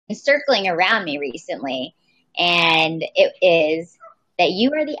circling around me recently, and it is that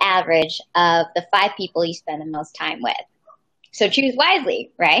you are the average of the 5 people you spend the most time with. So choose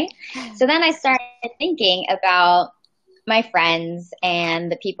wisely, right? So then I started thinking about my friends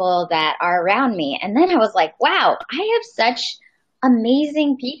and the people that are around me. And then I was like, wow, I have such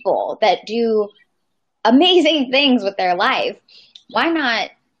amazing people that do amazing things with their life. Why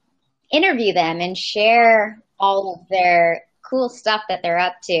not interview them and share all of their cool stuff that they're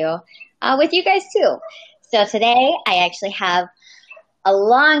up to with you guys too? So today I actually have a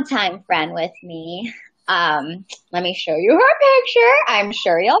longtime friend with me. Let me show you her picture. I'm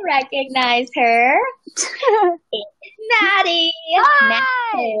sure you'll recognize her. It's Maddy.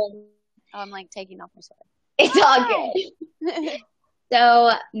 Hi. Oh, I'm like taking off my sweater. It's all good.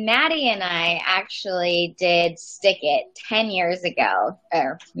 So Maddy and I actually did Stick It 10 years ago,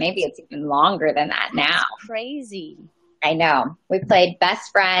 or maybe it's even longer than that now. That's crazy. I know. We played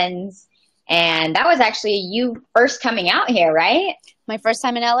best friends, and that was actually you first coming out here, right? My first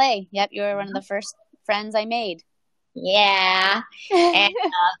time in LA. Yep, you were one of the first friends I made. Yeah. And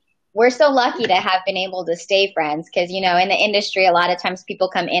we're so lucky to have been able to stay friends because, you know, in the industry, a lot of times people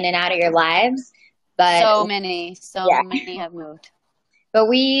come in and out of your lives. But so many have moved. But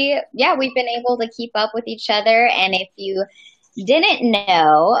we've been able to keep up with each other. And if you didn't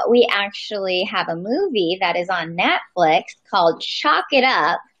know, we actually have a movie that is on Netflix called Chalk It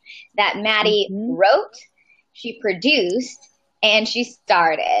Up that Maddy wrote, she produced, and she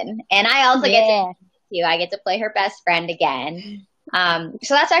starred in. And I also I get to play her best friend again.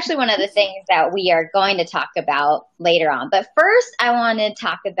 So that's actually one of the things that we are going to talk about later on. But first, I want to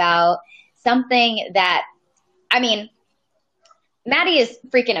talk about something that, I mean, Maddy is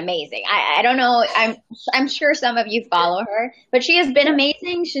freaking amazing. I don't know. I'm sure some of you follow her, but she has been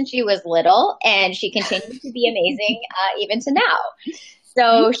amazing since she was little, and she continues to be amazing even to now.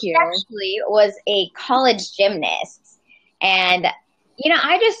 So she actually was a college gymnast, and you know,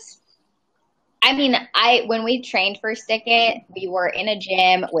 when we trained for Stick It, we were in a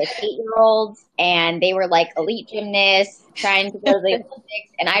gym with 8-year-olds, and they were like elite gymnasts trying to go to the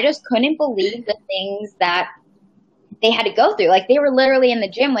Olympics, and I just couldn't believe the things that they had to go through. Like, they were literally in the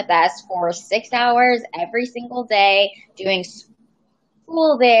gym with us for 6 hours every single day, doing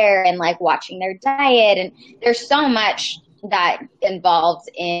school there and like watching their diet. And there's so much that involves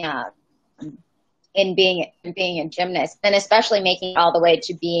in being a gymnast, and especially making it all the way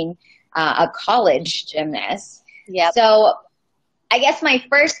to being a college gymnast. Yeah. So I guess my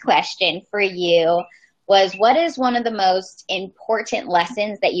first question for you was, what is one of the most important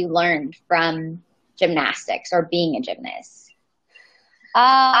lessons that you learned from gymnastics or being a gymnast?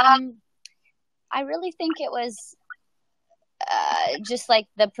 I really think it was just like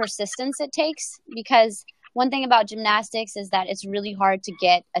the persistence it takes, because one thing about gymnastics is that it's really hard to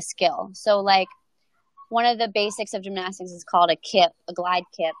get a skill. So like one of the basics of gymnastics is called a kip, a glide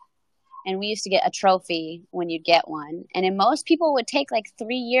kip. And we used to get a trophy when you'd get one. And then most people would take like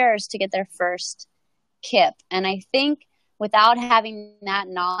 3 years to get their first kip. And I think without having that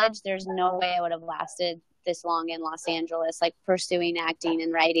knowledge, there's no way I would have lasted this long in Los Angeles, like pursuing acting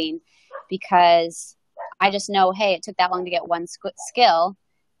and writing, because I just know, hey, it took that long to get one skill.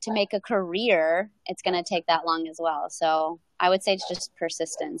 To make a career, it's going to take that long as well. So I would say it's just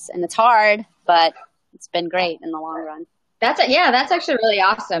persistence, and it's hard, but it's been great in the long run. That's actually really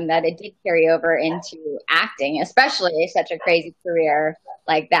awesome that it did carry over into acting, especially such a crazy career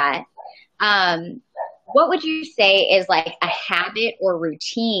like that. What would you say is like a habit or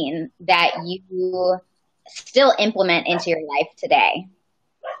routine that you still implement into your life today?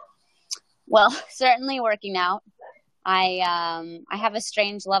 Well, certainly working out. I have a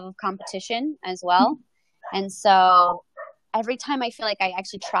strange love of competition as well. And so every time I feel like I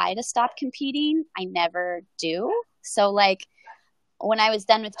actually try to stop competing, I never do. So like when I was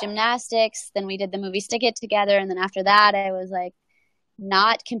done with gymnastics, then we did the movie Stick It together. And then after that, I was like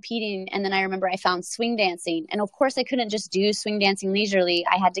not competing. And then I remember I found swing dancing. And of course I couldn't just do swing dancing leisurely.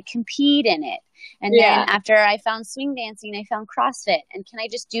 I had to compete in it. And then after I found swing dancing, I found CrossFit. And can I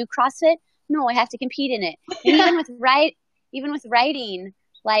just do CrossFit? No, I have to compete in it. And even with writing,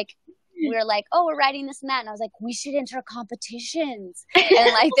 like we were like, oh, we're writing this and that. And I was like, we should enter competitions.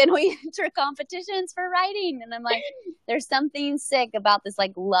 And like, then we enter competitions for writing. And I'm like, there's something sick about this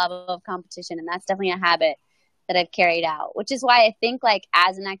like love of competition. And that's definitely a habit that I've carried out, which is why I think like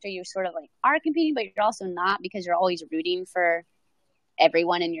as an actor, you sort of like are competing, but you're also not, because you're always rooting for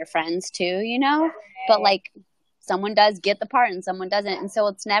everyone and your friends too, you know, but like someone does get the part and someone doesn't. And so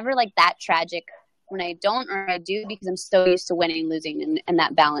it's never like that tragic when I don't or I do, because I'm so used to winning, losing, and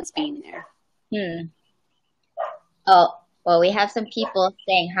that balance being there. Oh, Well, we have some people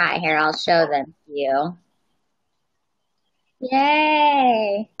saying hi here. I'll show them to you.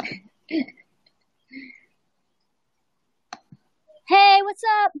 Yay! Hey, what's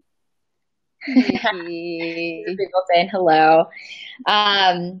up? Nikki. People saying hello.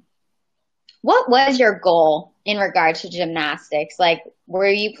 What was your goal in regard to gymnastics? Like, were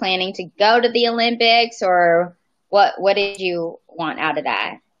you planning to go to the Olympics, or what did you want out of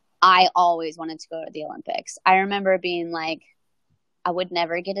that? I always wanted to go to the Olympics. I remember being like, I would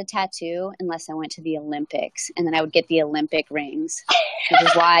never get a tattoo unless I went to the Olympics, and then I would get the Olympic rings, which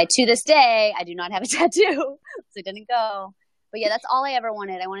is why to this day I do not have a tattoo, so I didn't go. But yeah, that's all I ever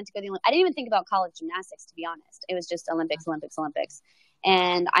wanted. I wanted to go to the Olympics. I didn't even think about college gymnastics, to be honest. It was just Olympics, Olympics, Olympics.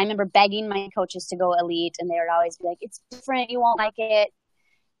 And I remember begging my coaches to go elite, and they would always be like, it's different, you won't like it.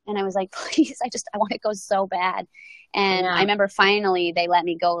 And I was like, please, I want to go so bad. And I remember finally they let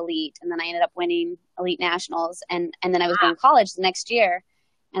me go elite, and then I ended up winning elite nationals. And then I was going to college the next year,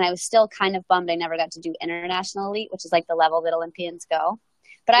 and I was still kind of bummed I never got to do international elite, which is like the level that Olympians go.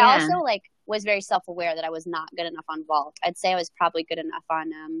 But I also like was very self-aware that I was not good enough on vault. I'd say I was probably good enough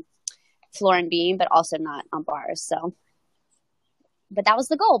on floor and beam, but also not on bars. So, but that was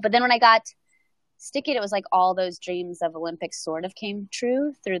the goal. But then when I got Stick It, it was like all those dreams of Olympics sort of came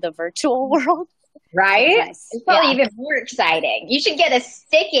true through the virtual world. Right? Nice. It's probably even more exciting. You should get a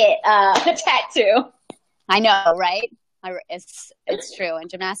Stick It tattoo. I know, right? It's true. And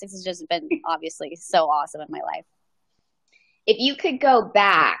gymnastics has just been obviously so awesome in my life. If you could go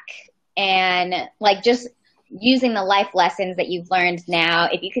back and like just using the life lessons that you've learned now,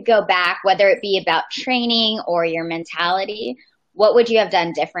 if you could go back, whether it be about training or your mentality, what would you have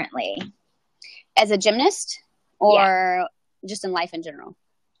done differently? As a gymnast or just in life in general?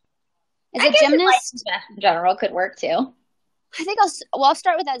 As a gymnast, in general could work too. I think I'll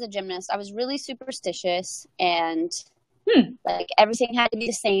start with as a gymnast. I was really superstitious, and like everything had to be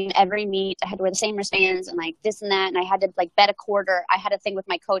the same every meet. I had to wear the same wristbands and like this and that, and I had to like bet a quarter. I had a thing with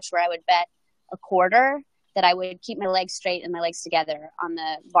my coach where I would bet a quarter that I would keep my legs straight and my legs together on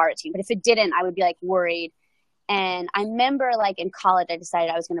the bar routine. But if it didn't, I would be like worried. And I remember like in college, I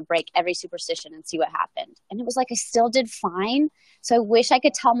decided I was going to break every superstition and see what happened. And it was like I still did fine. So I wish I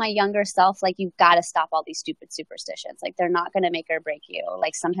could tell my younger self, like, you've got to stop all these stupid superstitions. Like, they're not going to make or break you.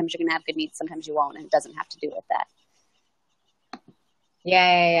 Like, sometimes you're going to have good meets, sometimes you won't. And it doesn't have to do with that.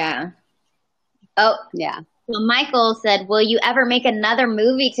 Yeah. Oh, yeah. Well, Michael said, will you ever make another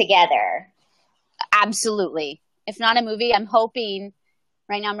movie together? Absolutely. If not a movie, I'm hoping.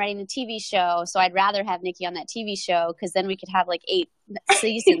 Right now I'm writing a TV show, so I'd rather have Nikki on that TV show because then we could have like 8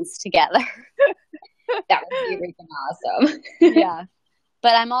 seasons together. That would be freaking awesome. Yeah.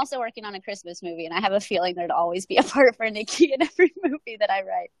 But I'm also working on a Christmas movie, and I have a feeling there'd always be a part for Nikki in every movie that I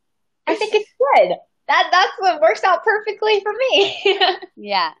write. I think it's good. That's what works out perfectly for me.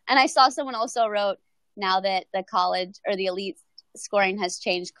 Yeah. And I saw someone also wrote, now that the college or the elite scoring has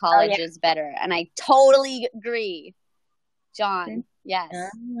changed, college is better. And I totally agree. John. Yes.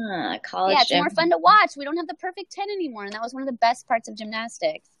 College. Yeah, it's more fun to watch. We don't have the perfect 10 anymore. And that was one of the best parts of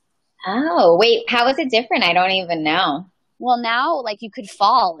gymnastics. Oh, wait. How is it different? I don't even know. Well, now, like, you could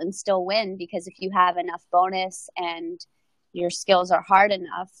fall and still win because if you have enough bonus and your skills are hard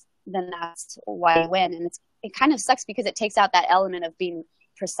enough, then that's why you win. And it kind of sucks because it takes out that element of being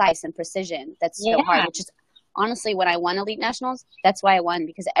precise and precision. That's so hard, which is honestly when I won elite nationals, that's why I won,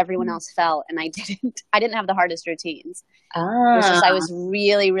 because everyone else fell and I didn't have the hardest routines. It was just I was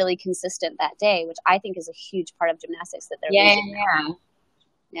really, really consistent that day, which I think is a huge part of gymnastics that they're losing.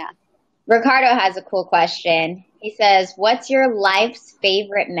 Yeah. Ricardo has a cool question. He says, what's your life's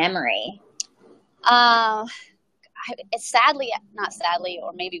favorite memory? It's not sadly,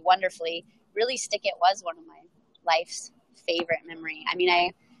 or maybe wonderfully, really Stick It was one of my life's favorite memory. I mean,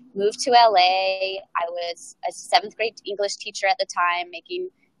 I moved to LA. I was a 7th grade English teacher at the time, making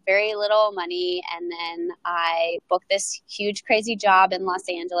very little money. And then I booked this huge, crazy job in Los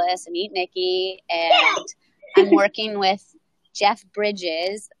Angeles and Meet Nikki. And I'm working with Jeff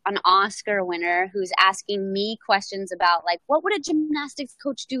Bridges, an Oscar winner, who's asking me questions about, like, what would a gymnastics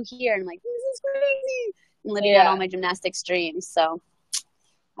coach do here? And I'm like, this is crazy. And living out all my gymnastics dreams. So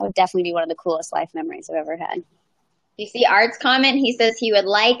I would definitely be one of the coolest life memories I've ever had. You see Art's comment? He says he would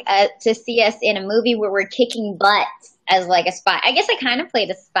like to see us in a movie where we're kicking butts as like a spy. I guess I kind of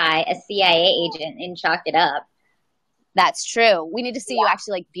played a spy, a CIA agent in Chalk It Up. That's true. We need to see you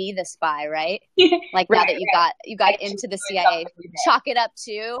actually like be the spy, right? Like now that you got into the CIA, Chalk It Up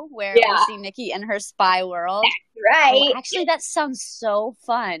too, where we see Nikki in her spy world. Right. Oh, actually, that sounds so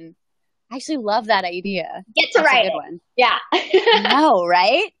fun. I actually love that idea. Get to write a good it. One. Yeah. No,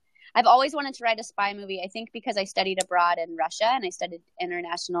 right? I've always wanted to write a spy movie. I think because I studied abroad in Russia and I studied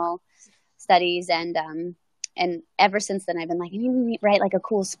international studies, and ever since then I've been like, I need to write like a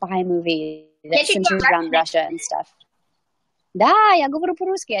cool spy movie that centers around Russia and stuff. Да, я говорю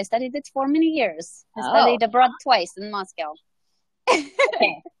по-русски. I studied it for many years. I studied abroad twice in Moscow.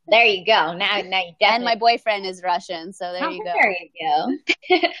 Okay, there you go. Now you definitely. And my boyfriend is Russian, so there you go. There you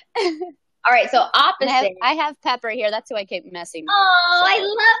go. All right, so opposite. I have Pepper here. That's who I keep messing with. Oh, I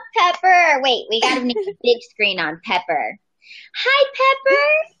love Pepper. Wait, we got to make a big screen on Pepper. Hi, Pepper.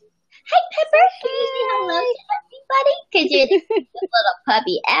 Hi, Pepper. Can you say hello to everybody? Because you're the cutest little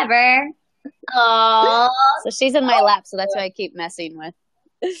puppy ever. Oh. So she's in my lap, so that's who I keep messing with.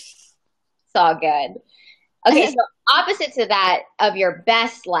 It's all good. Okay, so opposite to that of your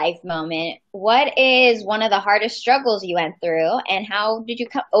best life moment, what is one of the hardest struggles you went through, and how did you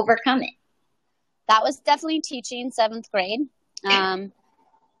overcome it? That was definitely teaching 7th grade. It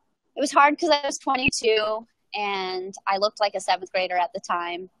was hard because I was 22 and I looked like a 7th grader at the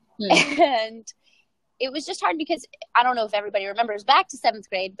time. And it was just hard because I don't know if everybody remembers back to 7th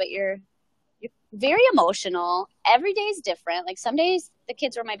grade, but you're very emotional. Every day is different. Like some days the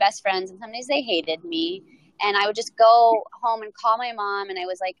kids were my best friends and some days they hated me. And I would just go home and call my mom. And I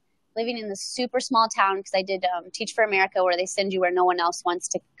was like living in this super small town because I did Teach for America, where they send you where no one else wants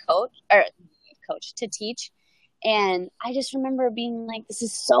to to teach. And I just remember being like, this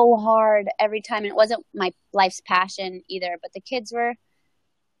is so hard every time. And it wasn't my life's passion either, but the kids were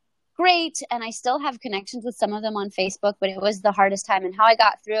great. And I still have connections with some of them on Facebook, but it was the hardest time. And how I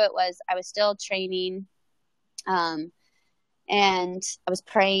got through it was I was still training. And I was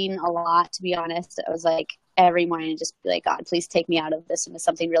praying a lot, to be honest. I was like every morning, just be like, God, please take me out of this into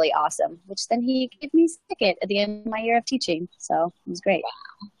something really awesome, which then he gave me second at the end of my year of teaching. So it was great.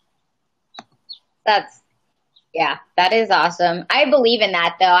 Wow. That is awesome. I believe in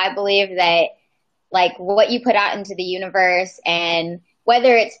that, though. I believe that like what you put out into the universe, and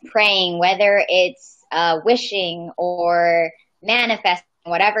whether it's praying, whether it's wishing or manifesting,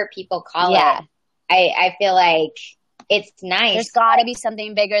 whatever people call it, I feel like it's nice. There's got to be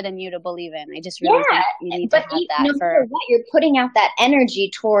something bigger than you to believe in. I just really think you need to have that. No matter what, you're putting out that energy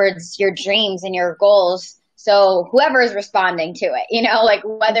towards your dreams and your goals. So whoever is responding to it, like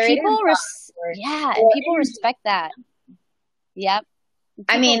whether people people respect that. Yep.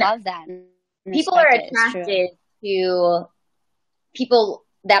 People love that. People are attracted to people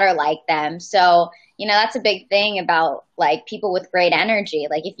that are like them. So, that's a big thing about like people with great energy.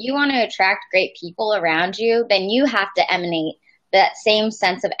 Like if you want to attract great people around you, then you have to emanate that same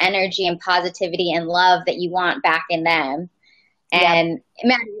sense of energy and positivity and love that you want back in them. And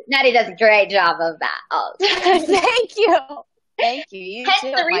Maddy does a great job of that. Oh. Thank you. Thank you. You Hence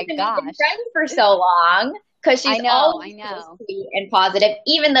too. the reason we've been friends for so long, because she's always so sweet and positive,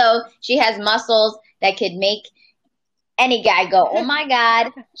 even though she has muscles that could make any guy go, oh my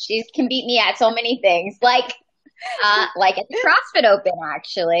God, she can beat me at so many things. Like at the CrossFit Open,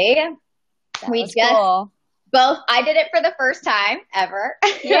 actually. Cool. I did it for the first time ever.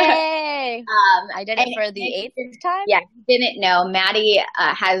 Yay! I did it for the 8th time. Yeah, you didn't know, Maddy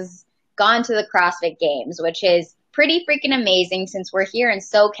has gone to the CrossFit Games, which is pretty freaking amazing since we're here in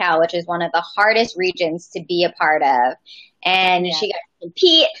SoCal, which is one of the hardest regions to be a part of. And she got to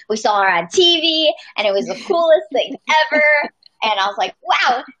compete. We saw her on TV, and it was the coolest thing ever. And I was like,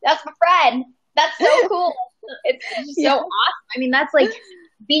 wow, that's my friend. That's so cool. It's just so awesome. I mean, that's like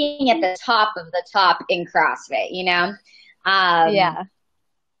being at the top of the top in CrossFit,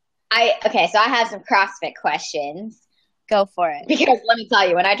 Okay, so I have some CrossFit questions. Go for it. Because let me tell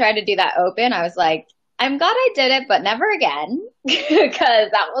you, when I tried to do that open, I was like, I'm glad I did it, but never again.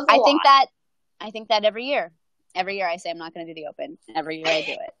 Because that was a lot. I think that every year. Every year I say I'm not going to do the open. Every year I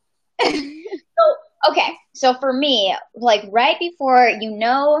do it. So for me, like right before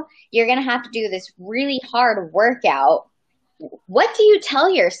you're going to have to do this really hard workout, what do you tell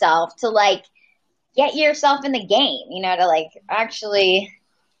yourself to like get yourself in the game, to like actually?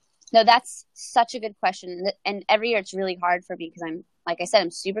 No, that's such a good question. And every year it's really hard for me because like I said,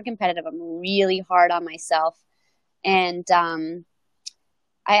 I'm super competitive. I'm really hard on myself. And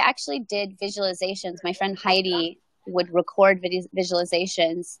I actually did visualizations. My friend Heidi would record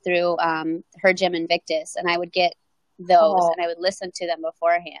visualizations through her gym Invictus, and I would get those and I would listen to them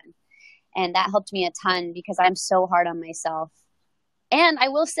beforehand. And that helped me a ton because I'm so hard on myself. And I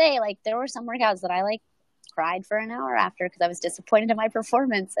will say, like, there were some workouts that I like cried for an hour after because I was disappointed in my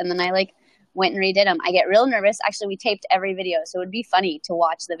performance. And then I like went and redid them. I get real nervous. Actually, we taped every video, so it would be funny to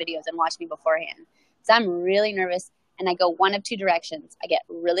watch the videos and watch me beforehand. So I'm really nervous, and I go one of two directions. I get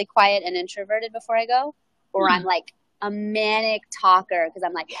really quiet and introverted before I go, or I'm like a manic talker because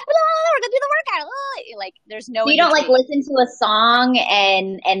I'm like, we're gonna do the workout. Like there's no. So you don't like listen to a song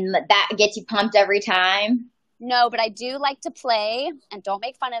and that gets you pumped every time? No, but I do like to play, and don't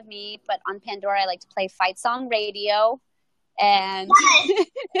make fun of me, but on Pandora I like to play Fight Song Radio. And,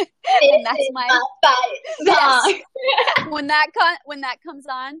 and that's my fight song. Yes. when that comes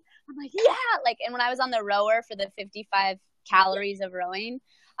on, I'm like, yeah, like, and when I was on the rower for the 55 calories of rowing,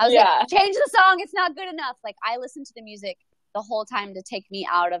 I was like, change the song, it's not good enough. Like I listened to the music the whole time to take me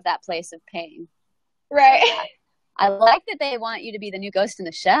out of that place of pain. Right. So, I like that they want you to be the new Ghost in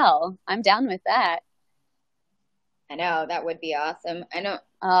the Shell. I'm down with that. I know, that would be awesome. I know.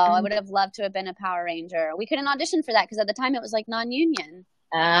 Oh, I would have loved to have been a Power Ranger. We couldn't audition for that because at the time it was like non-union.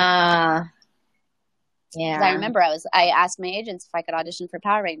 Yeah. I remember I asked my agents if I could audition for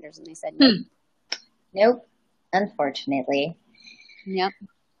Power Rangers, and they said no. Nope, unfortunately. Yep.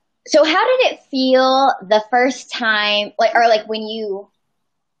 So how did it feel the first time, like when you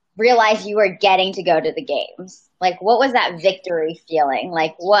realized you were getting to go to the games? Like, what was that victory feeling?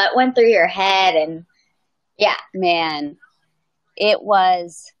 Like, what went through your head? And yeah, man, it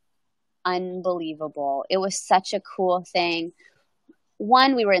was unbelievable. It was such a cool thing.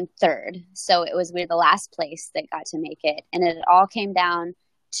 One, we were in third, so we were the last place that got to make it. And it all came down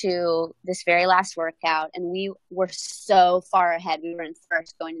to this very last workout, and we were so far ahead. We were in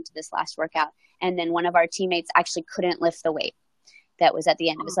first going into this last workout, and then one of our teammates actually couldn't lift the weight that was at the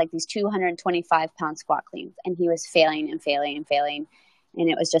end. It was like these 225-pound squat cleans, and he was failing and failing and failing. And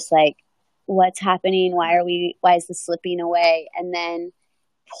it was just like, what's happening? Why is this slipping away? And then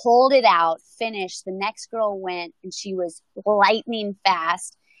pulled it out, finished. The next girl went, and she was lightning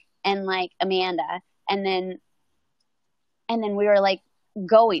fast, and like Amanda. And then we were like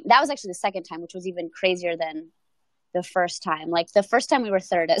going. That was actually the second time, which was even crazier than the first time. Like the first time we were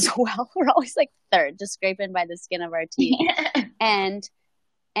third as well. We're always like third, just scraping by the skin of our teeth. And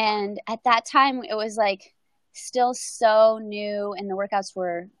at that time it was like still so new, and the workouts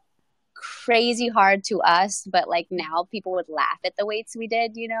were crazy hard to us, but like now people would laugh at the weights we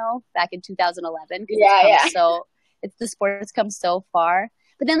did, back in 2011. So the sport's come so far.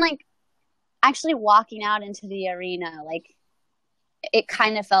 But then like actually walking out into the arena, like it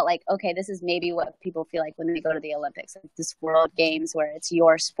kind of felt like, okay, this is maybe what people feel like when they go to the Olympics, like this World Games where it's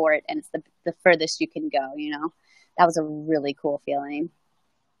your sport and it's the furthest you can go, That was a really cool feeling.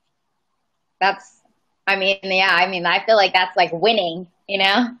 I feel like that's like winning,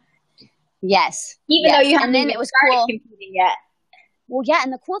 Yes. Even though you haven't even started competing yet. Well, yeah,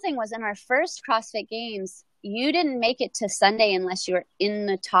 and the cool thing was in our first CrossFit Games, you didn't make it to Sunday unless you were in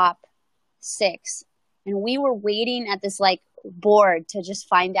the top 6. And we were waiting at this like board to just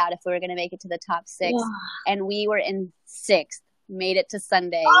find out if we were going to make it to the top 6. And we were in 6th, made it to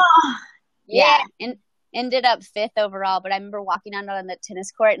Sunday. And ended up 5th overall. But I remember walking out on the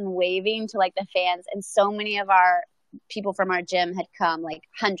tennis court and waving to like the fans. And so many of our people from our gym had come, like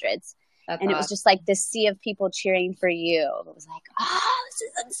hundreds. That's awesome. It was just like this sea of people cheering for you. It was like, this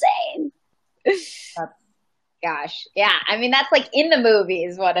is insane. Gosh. Yeah. That's like in the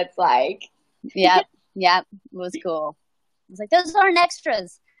movies what it's like. Yep. It was cool. It was like, those aren't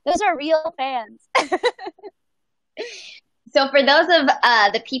extras. Those are real fans. So for those of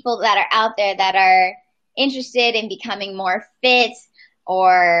the people that are out there that are interested in becoming more fit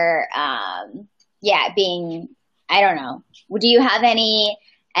or, being, I don't know, do you have any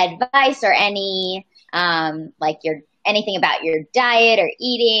advice or any anything about your diet or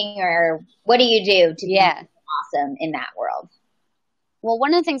eating, or what do you do to be awesome in that world? Well,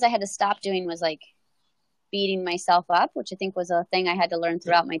 one of the things I had to stop doing was like beating myself up, which I think was a thing I had to learn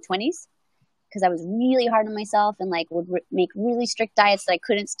throughout my 20s, because I was really hard on myself and like would make really strict diets that I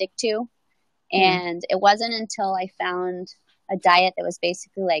couldn't stick to. And it wasn't until I found a diet that was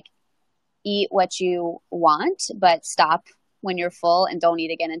basically like eat what you want, but stop when you're full and don't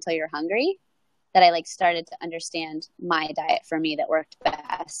eat again until you're hungry, that I like started to understand my diet for me that worked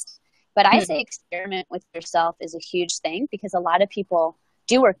best. But I say experiment with yourself is a huge thing, because a lot of people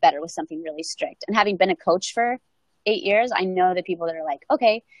do work better with something really strict. And having been a coach for 8 years, I know the people that are like,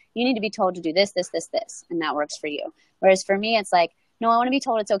 okay, you need to be told to do this, this, this, this, and that works for you. Whereas for me, it's like, no, I want to be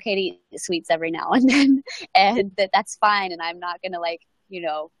told it's okay to eat sweets every now and then, and that's fine. And I'm not going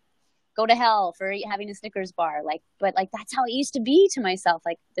to go to hell for having a Snickers bar. But that's how it used to be to myself.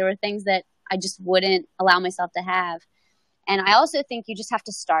 Like there were things that I just wouldn't allow myself to have. And I also think you just have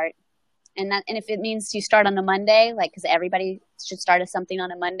to start. And if it means you start on a Monday, like, cause everybody should start something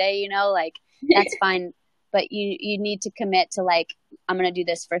on a Monday, that's fine. But you need to commit to like, I'm going to do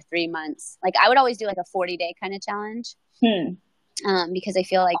this for 3 months. Like I would always do like a 40-day kind of challenge. because I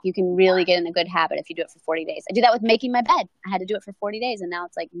feel like you can really get in a good habit if you do it for 40 days. I do that with making my bed. I had to do it for 40 days, and now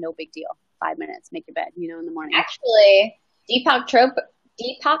it's like no big deal. 5 minutes, make your bed, in the morning. Actually, Deepak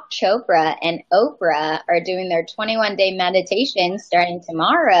Chopra and Oprah are doing their 21-day meditation starting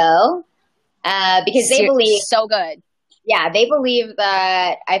tomorrow because they believe so good. Yeah, they believe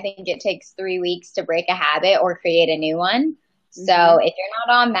that I think it takes 3 weeks to break a habit or create a new one. So if you're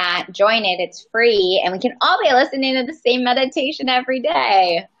not on that, join it. It's free, and we can all be listening to the same meditation every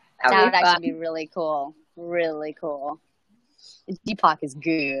day. That would actually be really cool. Really cool. Deepak is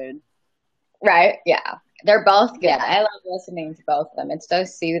good. Right? Yeah. They're both good. Yeah. I love listening to both of them. It's so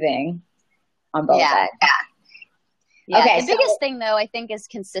soothing on both ends. Yeah. Okay. The biggest thing, though, I think, is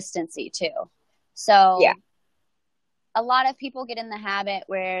consistency, too. So a lot of people get in the habit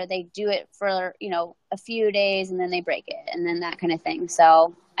where they do it for, a few days and then they break it and then that kind of thing.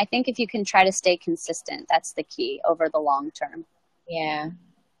 So I think if you can try to stay consistent, that's the key over the long term. Yeah.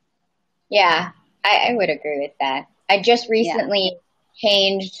 Yeah, I would agree with that. I just recently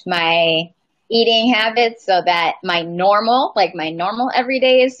changed my eating habits so that my normal every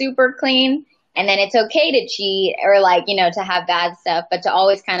day is super clean. And then it's okay to cheat or to have bad stuff, but to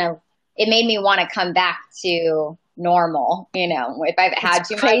always it made me want to come back to normal, if I've had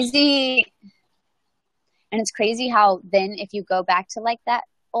too much. And it's crazy how then if you go back to that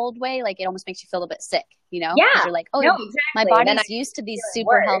old way, it almost makes you feel a bit sick, Yeah. You're like, exactly. My body's used to these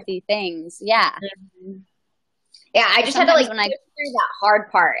super healthy things. Yeah. Mm-hmm. Yeah. I just had to push through that hard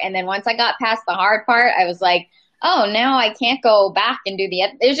part. And then once I got past the hard part, I was like, oh, now I can't go back and do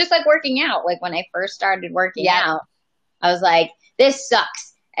it was just like working out. Like when I first started working out, I was like, this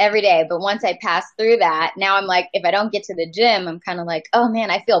sucks every day. But once I passed through that, now I'm like, if I don't get to the gym, I'm kind of like, oh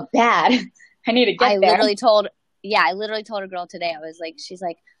man, I feel bad. I need to get there. I literally told a girl today, she's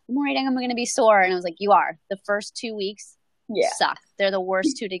like, I'm worried I'm going to be sore. And I was like, you are. The first 2 weeks suck. They're the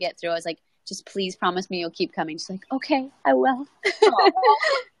worst 2 to get through. I was like, just please promise me you'll keep coming. She's like, okay, I will.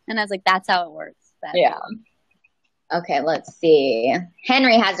 And I was like, that's how it works. Okay, let's see.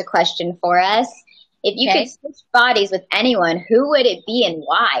 Henry has a question for us. If you could switch bodies with anyone, who would it be and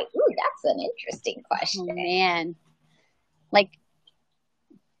why? Ooh, that's an interesting question. Oh, man.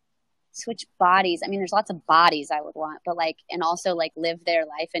 Switch bodies. I mean, there's lots of bodies I would want, but and also live their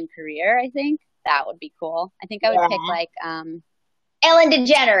life and career. I think that would be cool. I think I would pick Ellen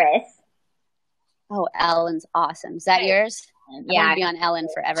DeGeneres. Oh, Ellen's awesome. Is that yours? Yeah. I want to be on Ellen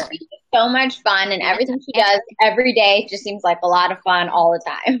forever. She's so much fun, and everything she does every day just seems like a lot of fun all the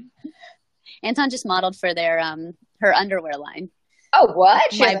time. Anton just modeled for their her underwear line. Oh,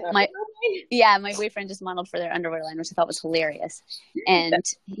 what? My boyfriend just modeled for their underwear line, which I thought was hilarious. And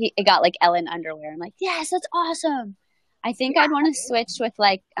it got Ellen underwear. I'm like, yes, that's awesome. I think I'd want to switch with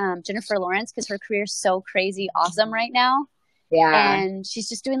Jennifer Lawrence because her career's so crazy awesome right now. Yeah. And she's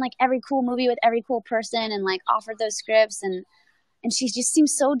just doing every cool movie with every cool person and offered those scripts and she just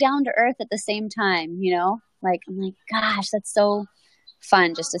seems so down to earth at the same time, I'm like, gosh, that's so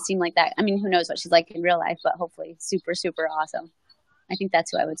fun just to seem like that. I mean, who knows what she's like in real life, but hopefully super, super awesome. I think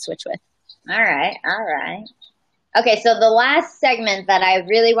that's who I would switch with. All right. Okay, so the last segment that I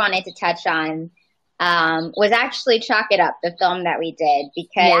really wanted to touch on was actually Chalk It Up, the film that we did,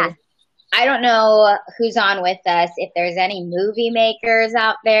 because I don't know who's on with us, if there's any movie makers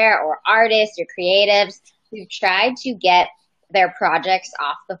out there or artists or creatives who've tried to get their projects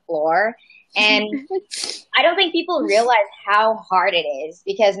off the floor. And I don't think people realize how hard it is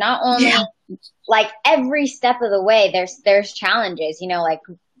because not only every step of the way, there's challenges,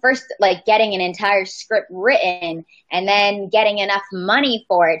 first, getting an entire script written and then getting enough money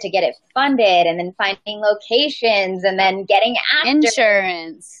for it to get it funded and then finding locations and then getting actors.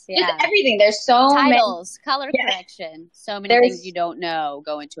 Insurance. Just everything. There's so titles, color correction. So many things you don't know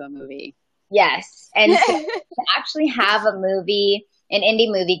go into a movie. Yes. And so to actually have an indie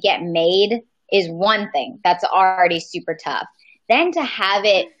movie get made is one thing that's already super tough. Then to have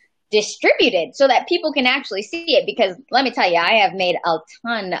it distributed so that people can actually see it, because let me tell you, I have made a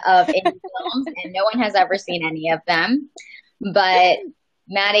ton of indie films and no one has ever seen any of them. But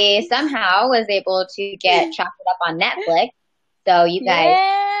Maddy somehow was able to get Chalk It Up on Netflix. So you guys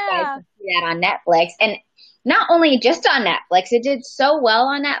can see that on Netflix. And not only just on Netflix, it did so well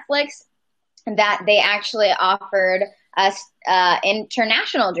on Netflix that they actually offered us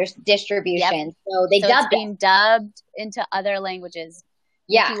international distribution. So they dubbed it's being dubbed into other languages.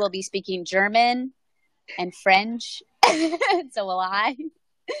 Yeah. Nikki will be speaking German and French. So will I.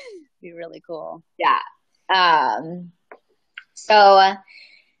 Be really cool. Yeah. So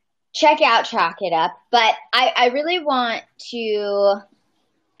check out Chalk It Up. But I really want to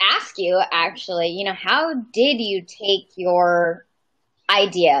ask you, actually, how did you take your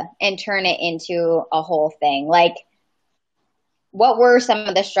idea and turn it into a whole thing? Like, what were some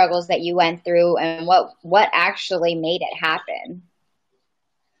of the struggles that you went through, and what actually made it happen?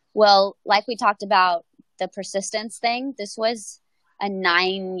 Well, like we talked about the persistence thing, this was a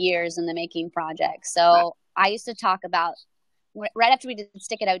 9 years in the making project. So I used to talk about, right after we did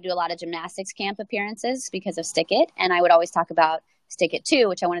Stick It, I would do a lot of gymnastics camp appearances because of Stick It. And I would always talk about Stick It 2,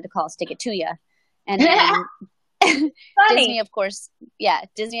 which I wanted to call Stick It To Ya. And then Disney, of course,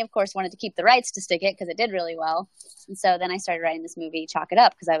 wanted to keep the rights to Stick It because it did really well. And so then I started writing this movie, Chalk It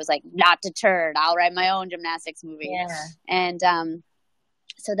Up, because I was like, not deterred, I'll write my own gymnastics movie. Yeah. And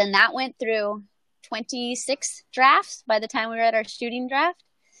so then that went through 26 drafts by the time we were at our shooting draft.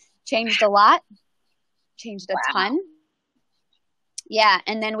 Changed a lot. Changed a ton. Yeah.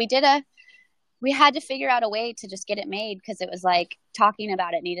 And then we had to figure out a way to just get it made, because it was like talking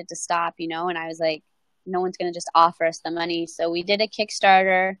about it needed to stop, you know? And I was like, no one's going to just offer us the money. So we did a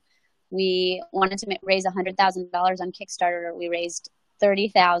Kickstarter. We wanted to raise $100,000 on Kickstarter. We raised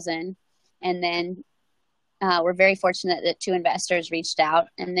 $30,000. And then we're very fortunate that 2 investors reached out.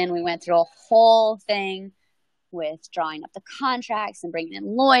 And then we went through a whole thing with drawing up the contracts and bringing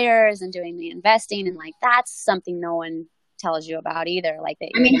in lawyers and doing the investing. And like, that's something no one tells you about either. Like, that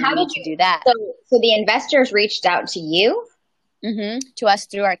how did you do that? So the investors reached out to you? Mm-hmm. To us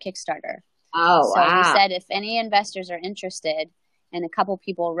through our Kickstarter. Oh, so wow. We said, if any investors are interested, and a couple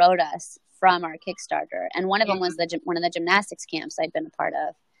people wrote us from our Kickstarter. And one of them was one of the gymnastics camps I'd been a part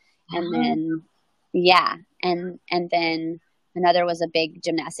of. And then, and then another was a big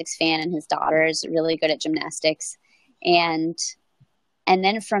gymnastics fan, and his daughter's really good at gymnastics. And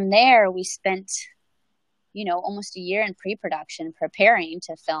then from there, we spent, almost a year in pre-production preparing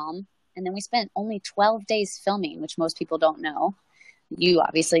to film. And then we spent only 12 days filming, which most people don't know. You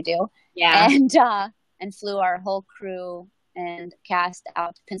obviously do. Yeah. And flew our whole crew and cast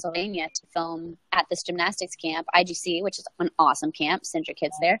out to Pennsylvania to film at this gymnastics camp, IGC, which is an awesome camp. Send your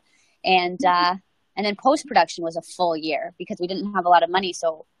kids there. And then post-production was a full year because we didn't have a lot of money.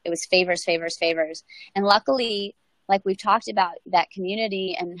 So it was favors. And luckily, like we've talked about, that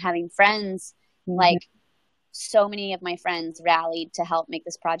community and having friends, like so many of my friends rallied to help make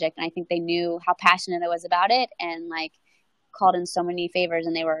this project. And I think they knew how passionate I was about it, and like called in so many favors,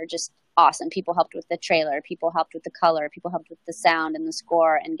 and they were just awesome. People helped with the trailer, people helped with the color, people helped with the sound and the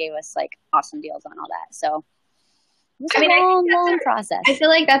score, and gave us like awesome deals on all that. So it was a long process. I feel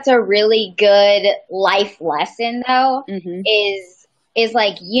like that's a really good life lesson, though, is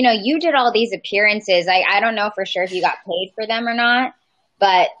like, you did all these appearances. I don't know for sure if you got paid for them or not,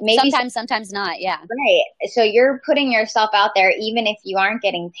 but maybe sometimes not. Yeah. Right. So you're putting yourself out there, even if you aren't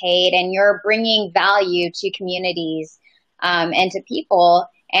getting paid, and you're bringing value to communities and to people.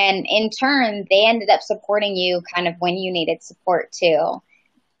 And in turn, they ended up supporting you kind of when you needed support too.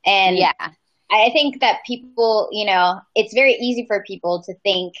 And yeah, I think that people, it's very easy for people to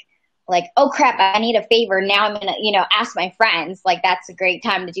think like, oh crap, I need a favor. Now I'm going to, ask my friends. Like, that's a great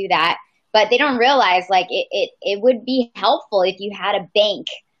time to do that. But they don't realize like it would be helpful if you had a bank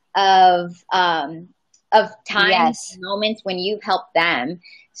of times, moments when you've helped them.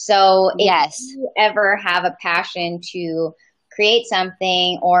 So if you ever have a passion to create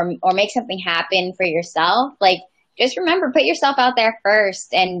something or make something happen for yourself, like, just remember, put yourself out there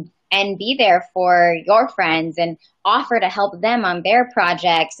first and be there for your friends and offer to help them on their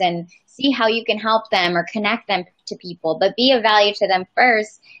projects and see how you can help them or connect them to people, but be of value to them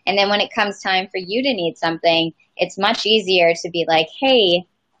first. And then when it comes time for you to need something, it's much easier to be like, hey,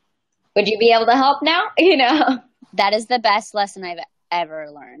 would you be able to help now? That is the best lesson I've ever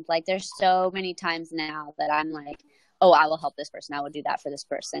learned. Like, there's so many times now that I'm like, oh, I will help this person. I will do that for this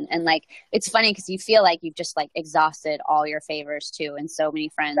person. And like, it's funny because you feel like you've just like exhausted all your favors too. And so many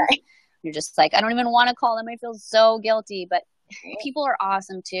friends, you're just like, I don't even want to call them. I feel so guilty, but people are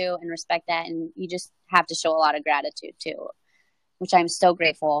awesome too and respect that. And you just have to show a lot of gratitude too, which I'm so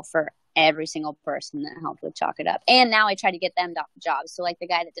grateful for every single person that helped with Chalk It Up. And now I try to get them jobs. So like the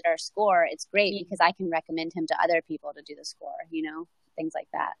guy that did our score, it's great because I can recommend him to other people to do the score, things like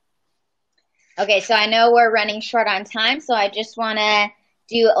that. Okay, so I know we're running short on time, so I just want to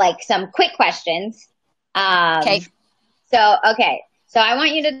do like some quick questions. Okay. So I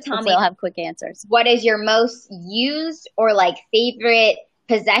want you to tell me. I'll have quick answers. What is your most used or like favorite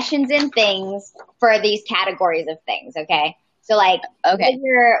possessions and things for these categories of things? Okay. So like,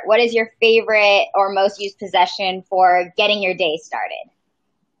 what is your favorite or most used possession for getting your day started?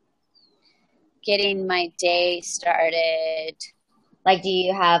 Getting my day started. Like, do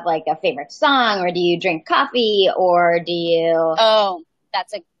you have like a favorite song, or do you drink coffee, or do you? Oh,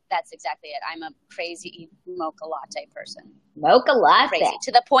 that's That's exactly it. I'm a crazy mocha latte person. Mocha latte. Crazy.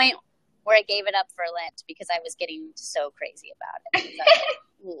 To the point where I gave it up for Lent because I was getting so crazy about it.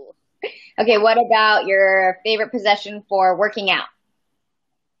 So, okay, what about your favorite possession for working out?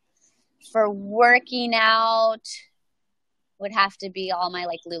 For working out would have to be all my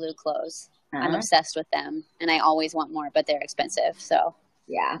like Lulu clothes. I'm obsessed with them, and I always want more, but they're expensive. So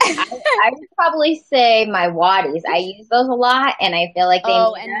yeah, I would probably say my waddies. I use those a lot, and I feel like they.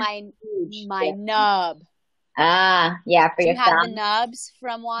 Oh, and my nub. Yeah, for your thumb. Do you have the nubs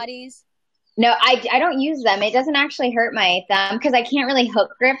from waddies? No, I don't use them. It doesn't actually hurt my thumb because I can't really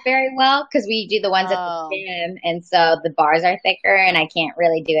hook grip very well because we do the ones at the gym, and so the bars are thicker, and I can't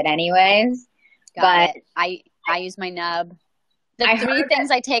really do it anyways. Got it. I use my nub. The three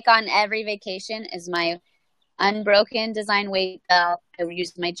things I take on every vacation is my unbroken design weight belt. I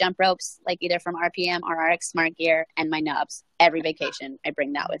use my jump ropes, like either from RPM or RX Smart Gear, and my nubs. Every vacation, I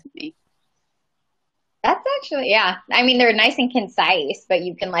bring that with me. That's actually, yeah. I mean, they're nice and concise, but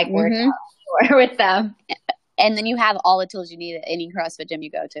you can like work out with them. And then you have all the tools you need at any CrossFit gym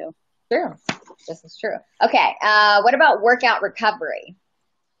you go to. True. This is true. Okay. What about workout recovery?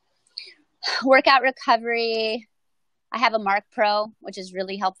 Workout recovery. I have a Mark Pro, which is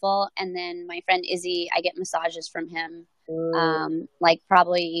really helpful. And then my friend Izzy, I get massages from him, like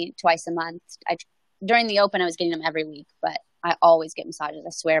probably twice a month. During the Open, I was getting them every week, but I always get massages. I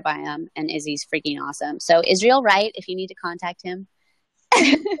swear by him. And Izzy's freaking awesome. So Israel Wright, if you need to contact him.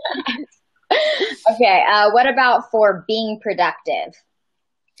 Okay. What about for being productive?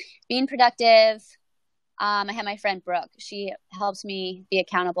 Being productive. I have my friend Brooke. She helps me be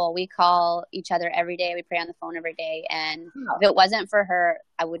accountable. We call each other every day. We pray on the phone every day. And if it wasn't for her,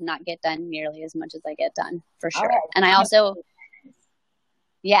 I would not get done nearly as much as I get done, for sure. Right. And I also,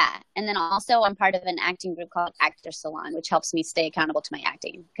 and then also I'm part of an acting group called Actor Salon, which helps me stay accountable to my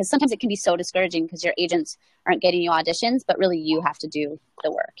acting. Because sometimes it can be so discouraging because your agents aren't getting you auditions, but really you have to do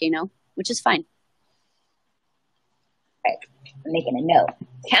the work, which is fine. Right. I'm making a note.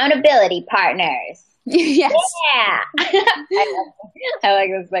 Accountability partners. Yes. Yeah. I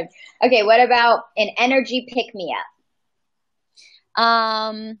like this thing. Okay, what about an energy pick-me-up?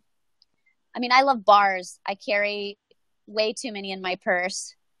 I mean, I love bars. I carry way too many in my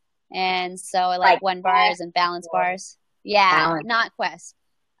purse. And so I like one bars and balance bars. Yeah, not Quest.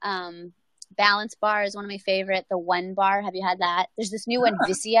 Balance bar is one of my favorite. The one bar, have you had that? There's this new one,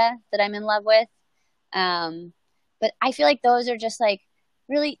 Vicia, that I'm in love with. But I feel like those are just like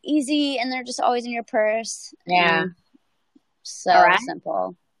really easy and they're just always in your purse. Yeah. So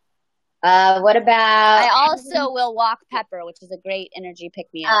simple. What about... I also will walk Pepper, which is a great energy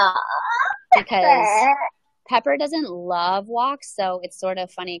pick-me-up. Because Pepper doesn't love walks, so it's sort of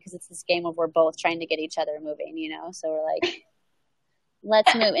funny because it's this game of we're both trying to get each other moving, So we're like,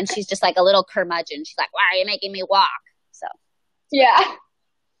 let's move. And she's just like a little curmudgeon. She's like, why are you making me walk? So. Yeah.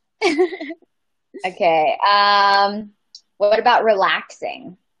 Okay. What about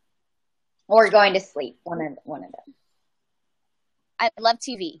relaxing or going to sleep? One of them. I love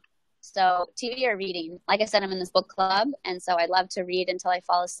TV. So TV or reading. Like I said, I'm in this book club, and so I love to read until I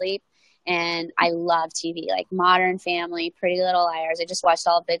fall asleep. And I love TV, like Modern Family, Pretty Little Liars. I just watched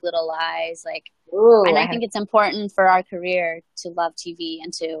all Big Little Lies. And I think it's important for our career to love TV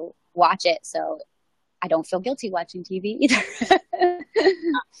and to watch it. So I don't feel guilty watching TV either.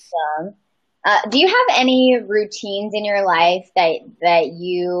 Awesome. Do you have any routines in your life that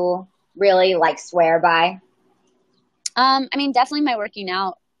you really swear by? I mean, definitely my working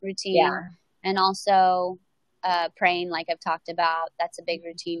out routine, and also praying, like I've talked about. That's a big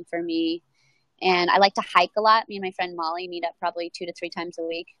routine for me. And I like to hike a lot. Me and my friend Molly meet up probably 2 to 3 times a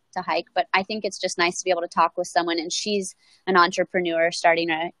week to hike. But I think it's just nice to be able to talk with someone. And she's an entrepreneur starting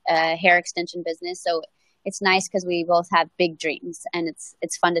a hair extension business. So it's nice because we both have big dreams, and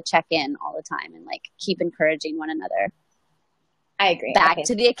it's fun to check in all the time and keep encouraging one another. I agree. Back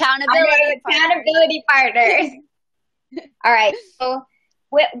to the accountability partners. All right. So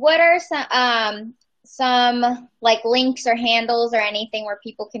what are some links or handles or anything where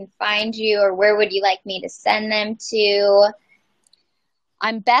people can find you, or where would you like me to send them to?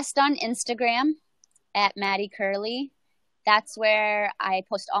 I'm best on Instagram at Maddy Curley. That's where I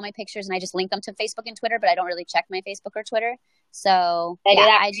post all my pictures, and I just link them to Facebook and Twitter, but I don't really check my Facebook or Twitter. So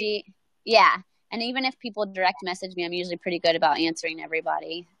IG. Yeah. And even if people direct message me, I'm usually pretty good about answering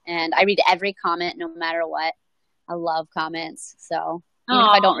everybody. And I read every comment no matter what. I love comments. So even if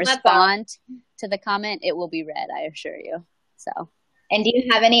I don't respond to the comment, it will be read, I assure you. So. And do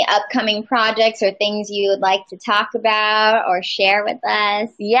you have any upcoming projects or things you would like to talk about or share with us?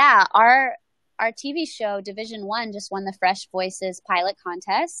 Yeah, our our TV show Division 1 just won the Fresh Voices pilot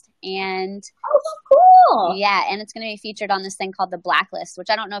contest, and cool. Yeah, and it's going to be featured on this thing called the Blacklist, which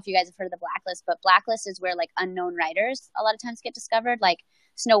I don't know if you guys have heard of the Blacklist, but Blacklist is where like unknown writers a lot of times get discovered. Like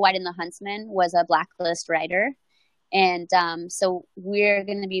Snow White and the Huntsman was a Blacklist writer. And so we're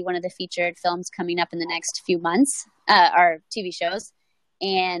going to be one of the featured films coming up in the next few months, our TV shows.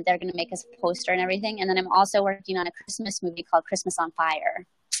 And they're going to make us a poster and everything. And then I'm also working on a Christmas movie called Christmas on Fire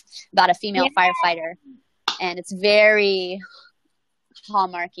about a female firefighter. And it's very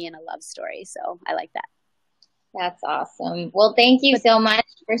hallmarky and a love story. So I like that. That's awesome. Well, thank you so much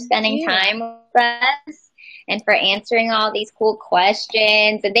for spending time with us and for answering all these cool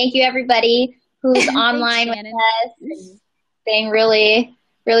questions. And thank you, everybody who's online with us and saying really,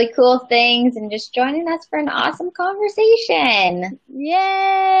 really cool things and just joining us for an awesome conversation.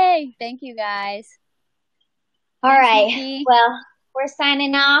 Yay! Thank you, guys. All right. Nikki. Well, we're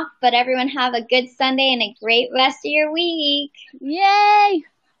signing off, but everyone have a good Sunday and a great rest of your week. Yay!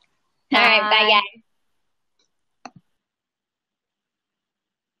 All right. Bye, guys.